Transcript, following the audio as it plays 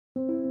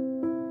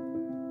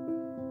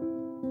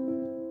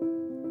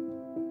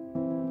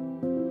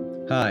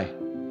Hi,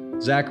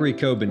 Zachary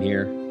Coben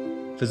here,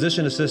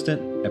 Physician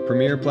Assistant at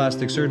Premier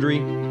Plastic Surgery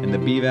and the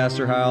B.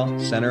 Vasser-Heil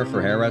Center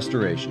for Hair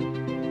Restoration.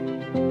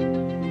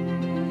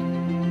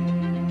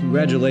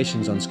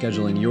 Congratulations on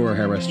scheduling your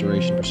hair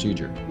restoration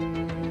procedure.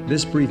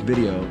 This brief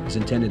video is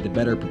intended to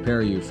better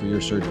prepare you for your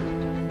surgery.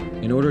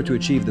 In order to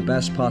achieve the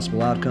best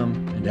possible outcome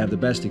and to have the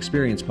best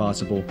experience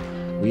possible,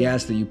 we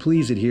ask that you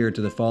please adhere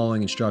to the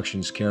following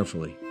instructions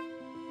carefully.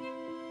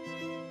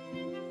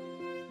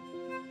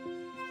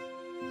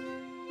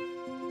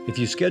 If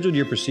you scheduled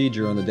your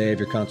procedure on the day of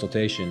your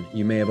consultation,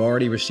 you may have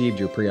already received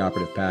your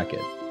preoperative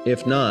packet.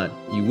 If not,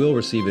 you will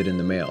receive it in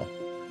the mail.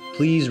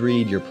 Please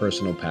read your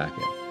personal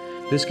packet.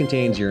 This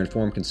contains your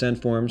informed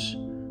consent forms,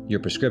 your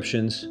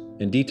prescriptions,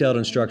 and detailed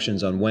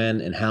instructions on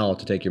when and how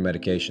to take your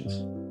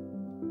medications.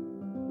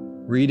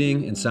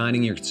 Reading and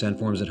signing your consent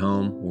forms at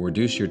home will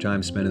reduce your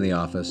time spent in the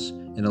office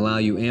and allow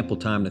you ample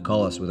time to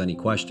call us with any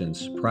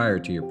questions prior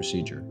to your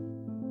procedure.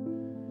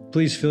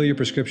 Please fill your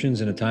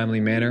prescriptions in a timely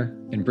manner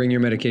and bring your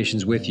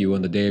medications with you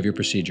on the day of your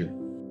procedure.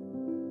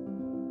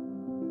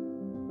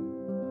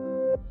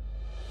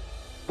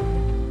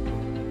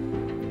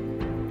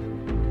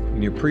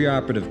 In your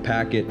preoperative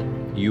packet,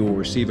 you will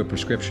receive a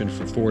prescription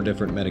for 4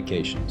 different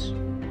medications.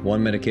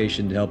 1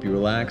 medication to help you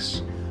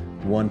relax,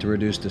 1 to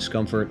reduce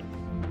discomfort,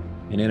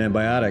 an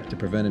antibiotic to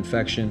prevent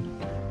infection,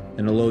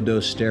 and a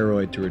low-dose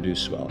steroid to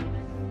reduce swelling.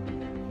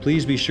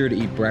 Please be sure to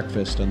eat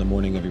breakfast on the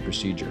morning of your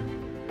procedure,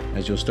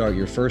 as you'll start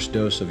your first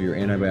dose of your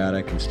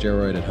antibiotic and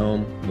steroid at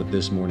home with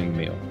this morning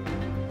meal.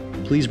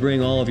 Please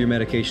bring all of your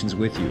medications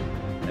with you,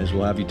 as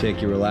we'll have you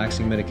take your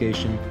relaxing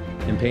medication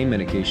and pain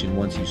medication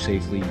once you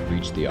safely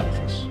reach the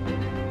office.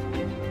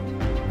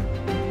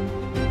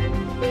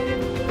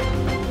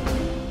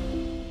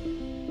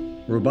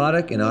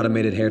 Robotic and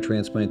automated hair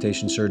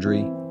transplantation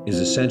surgery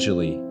is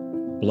essentially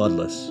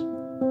bloodless,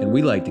 and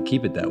we like to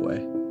keep it that way.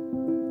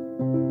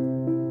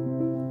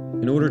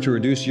 In order to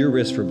reduce your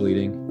risk for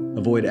bleeding,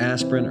 avoid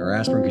aspirin or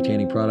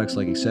aspirin-containing products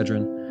like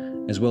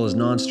Excedrin, as well as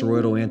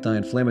non-steroidal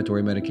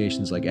anti-inflammatory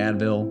medications like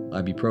Advil,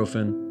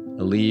 ibuprofen,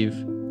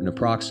 Aleve, and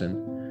naproxen,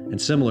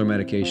 and similar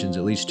medications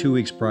at least 2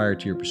 weeks prior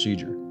to your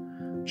procedure.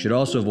 You should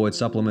also avoid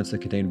supplements that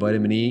contain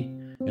vitamin E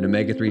and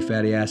omega-3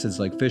 fatty acids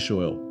like fish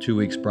oil 2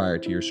 weeks prior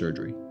to your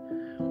surgery.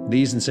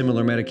 These and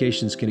similar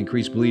medications can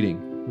increase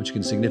bleeding, which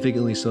can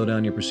significantly slow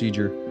down your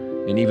procedure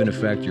and even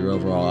affect your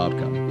overall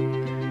outcome.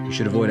 You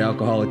should avoid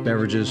alcoholic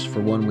beverages for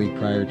 1 week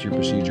prior to your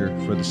procedure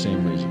for the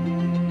same reason.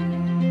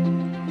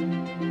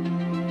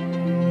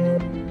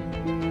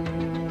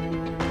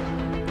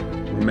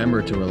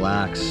 Remember to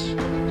relax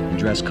and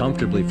dress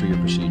comfortably for your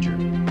procedure.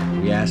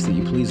 We ask that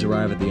you please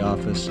arrive at the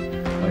office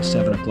by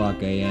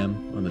 7:00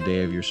 a.m. on the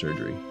day of your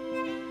surgery.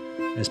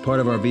 As part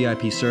of our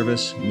VIP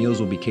service,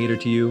 meals will be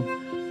catered to you,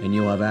 and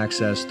you'll have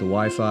access to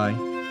Wi-Fi,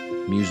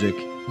 music,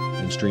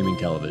 and streaming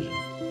television.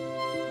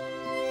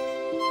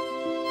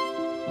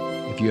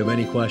 If you have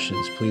any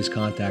questions, please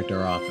contact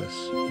our office.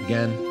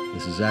 Again,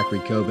 this is Zachary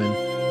Coben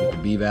with the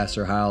B.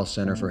 Vasser-Heil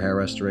Center for Hair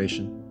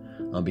Restoration.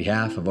 On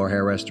behalf of our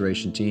hair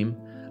restoration team,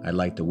 I'd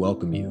like to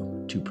welcome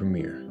you to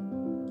Premier.